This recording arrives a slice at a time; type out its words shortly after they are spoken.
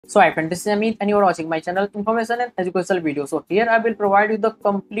So hi friend, this is Amit and you are watching my channel Information and Educational Video. So here I will provide you the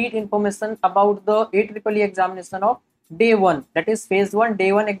complete information about the AEEE examination of day 1, that is phase 1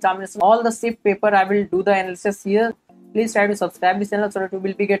 day 1 examination. All the SIP paper I will do the analysis here. Please try to subscribe this channel so that you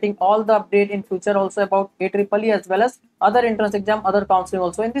will be getting all the update in future also about AEEE as well as other entrance exam, other counseling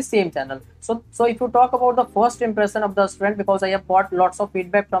also in the same channel. So if you talk about the first impression of the student, because I have got lots of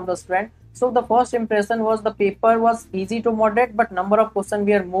feedback from the student. So the first impression was the paper was easy to moderate, but number of questions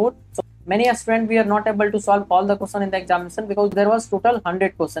were more. So many students we are not able to solve all the question in the examination because there was total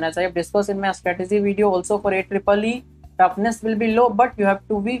 100 question. As I have discussed in my strategy video also, for AEEE toughness will be low, but you have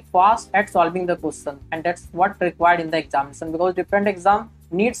to be fast at solving the question, and that's what required in the examination because different exam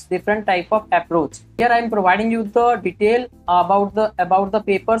needs different type of approach. Here I am providing you the detail about the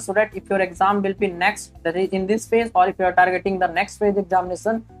paper, so that if your exam will be next, that is in this phase, or if you are targeting the next phase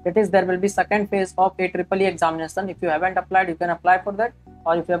examination, that is there will be second phase of AEEE examination. If you haven't applied, you can apply for that,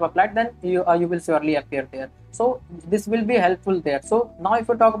 or if you have applied, then you will surely appear there. So this will be helpful there. So now if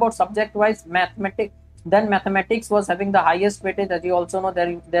you talk about subject wise mathematics, then mathematics was having the highest weightage. As you also know,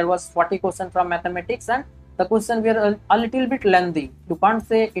 there was 40 questions from mathematics, and the question were a little bit lengthy. You can't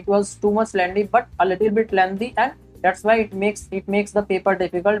say it was too much lengthy, but a little bit lengthy, and that's why it makes the paper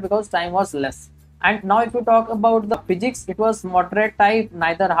difficult because time was less. And now if you talk about the physics, it was moderate type,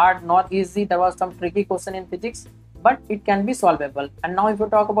 neither hard nor easy. There was some tricky question in physics, but it can be solvable. And now if you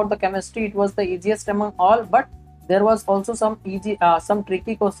talk about the chemistry, it was the easiest among all, but there was also some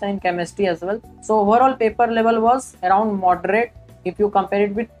tricky question in chemistry as well. So overall paper level was around moderate if you compare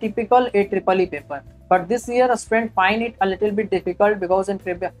it with typical AEEE paper. But this year a student find it a little bit difficult because in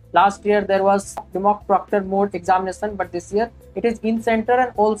last year there was mock proctor mode examination, but this year it is in center,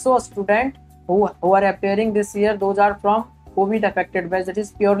 and also a student who are appearing this year, those are from COVID affected batch, that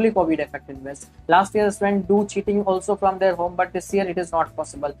is purely COVID affected batch. Last year students do cheating also from their home, but this year it is not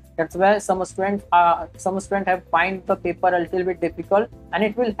possible. That's why some students have find the paper a little bit difficult, and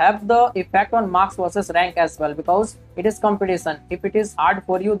it will have the effect on marks versus rank as well, because it is competition. If it is hard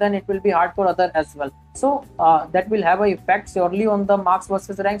for you, then it will be hard for other as well. So that will have an effect surely on the marks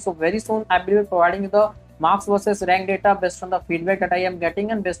versus rank. So very soon I will be providing you the marks versus rank data based on the feedback that I am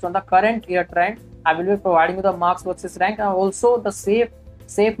getting, and based on the current year trend I will be providing you the marks versus rank, and also the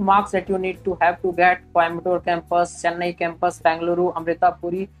safe marks that you need to have to get Coimbatore campus, Chennai campus, Bangalore, Amrita,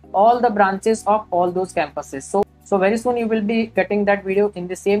 Puri, all the branches of all those campuses. So very soon you will be getting that video in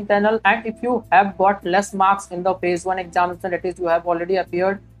the same channel. And if you have got less marks in the phase 1 examination, that is you have already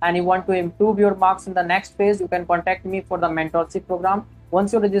appeared and you want to improve your marks in the next phase, you can contact me for the mentorship program.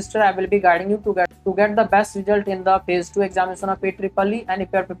 Once you register, I will be guiding you to get the best result in the phase 2 examination of AEEE. And if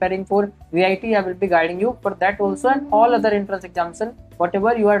you are preparing for VIT, I will be guiding you for that also, and all other entrance examination,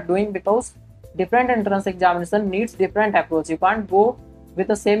 whatever you are doing, because different entrance examination needs different approach. You can't go with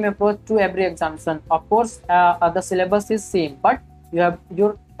the same approach to every examination. Of course, the syllabus is same, but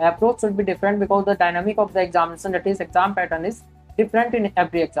your approach should be different because the dynamic of the examination, that is exam pattern, is different in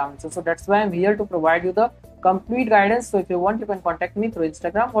every examination. So that's why I'm here to provide you the complete guidance. So if you want, you can contact me through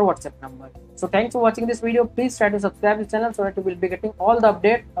Instagram or WhatsApp number. So thanks for watching this video. Please try to subscribe this channel so that you will be getting all the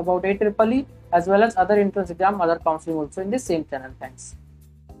update about AEEE as well as other entrance exam, other counseling also in this same channel. Thanks.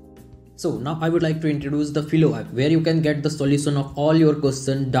 So now I would like to introduce the Filo app, where you can get the solution of all your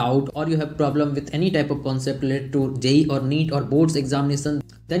question, doubt, or you have problem with any type of concept related to JEE or NIT or boards examination.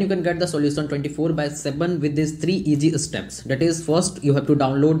 Then you can get the solution 24/7 with these 3 easy steps. That is, first you have to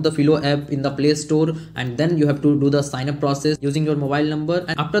download the Filo app in the Play Store, and then you have to do the sign up process using your mobile number.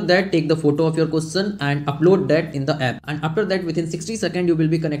 And after that, take the photo of your question and upload that in the app. And after that, within 60 seconds, you will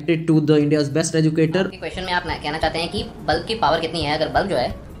be connected to the India's best educator. Question में आप कहना चाहते हैं कि bulb की power कितनी है। अगर बल्ब जो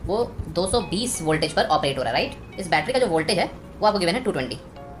है वो 220 वोल्टेज पर ऑपरेट हो रहा है, राइट। इस बैटरी का जो वोल्टेज है वो आपको गिवन है 220।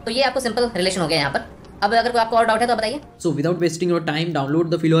 तो ये आपको सिंपल रिलेशन हो गया यहाँ पर। अब अगर कोई आपको और डाउट है तो बताइए। So without wasting your time, download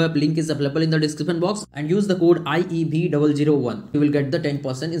the Filo app. Link is available in the description box and use the code IEB001. You will get the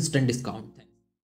 10% instant discount.